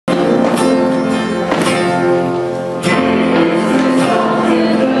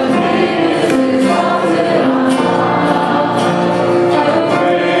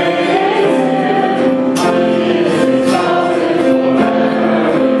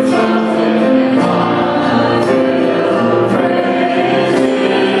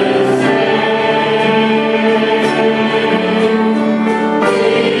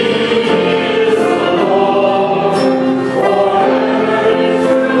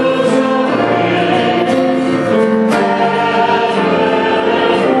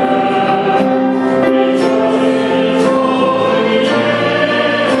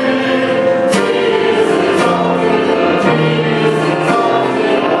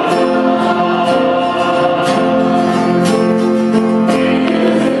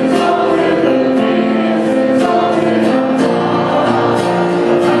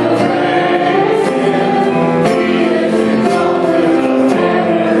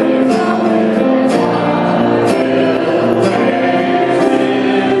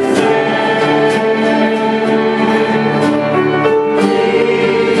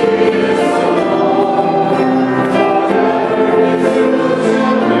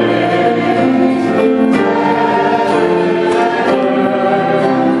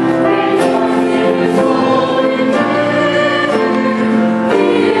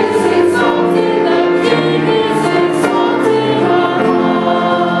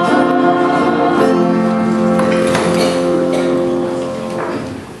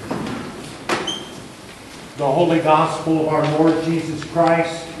Gospel of our Lord Jesus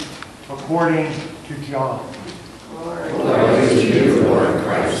Christ according to John. Glory to you, Lord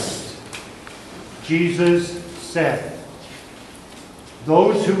Christ. Jesus said,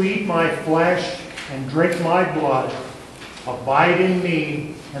 "Those who eat my flesh and drink my blood abide in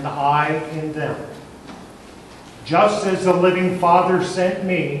me, and I in them. Just as the living Father sent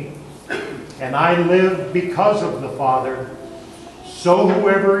me, and I live because of the Father, so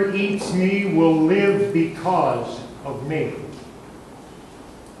whoever eats me will live because of me.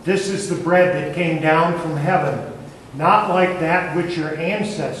 This is the bread that came down from heaven, not like that which your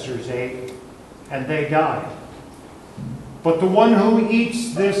ancestors ate, and they died. But the one who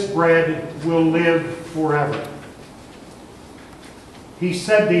eats this bread will live forever." He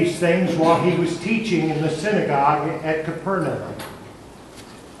said these things while he was teaching in the synagogue at Capernaum.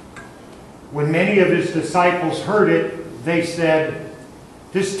 When many of his disciples heard it, they said,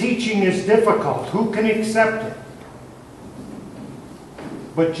 "This teaching is difficult. Who can accept it?"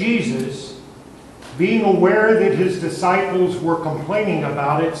 But Jesus, being aware that his disciples were complaining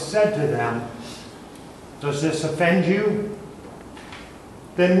about it, said to them, "Does this offend you?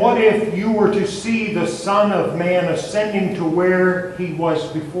 Then what if you were to see the Son of Man ascending to where he was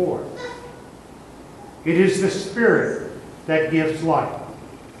before? It is the Spirit that gives life.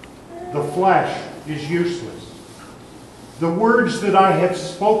 The flesh is useless. The words that I have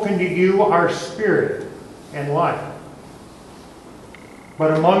spoken to you are spirit and life.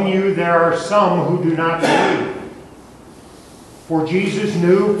 But among you there are some who do not believe." For Jesus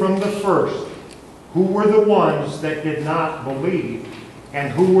knew from the first who were the ones that did not believe,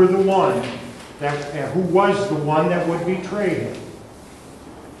 and who was the one that would betray him.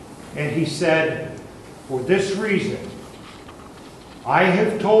 And he said, "For this reason, I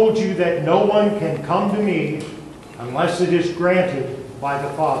have told you that no one can come to me unless it is granted by the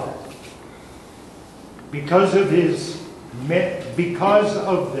Father." Because of this,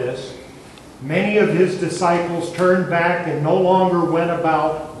 many of his disciples turned back and no longer went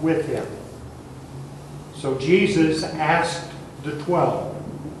about with him. So Jesus asked the 12,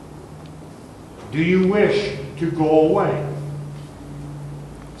 "Do you wish to go away?"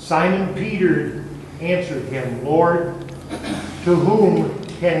 Simon Peter answered him, "Lord, to whom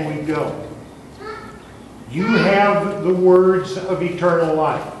can we go? You have the words of eternal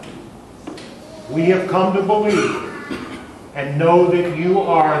life. We have come to believe and know that you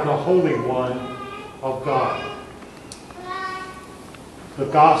are the Holy One of God." The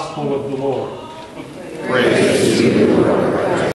Gospel of the Lord. Praise to you, Lord Christ.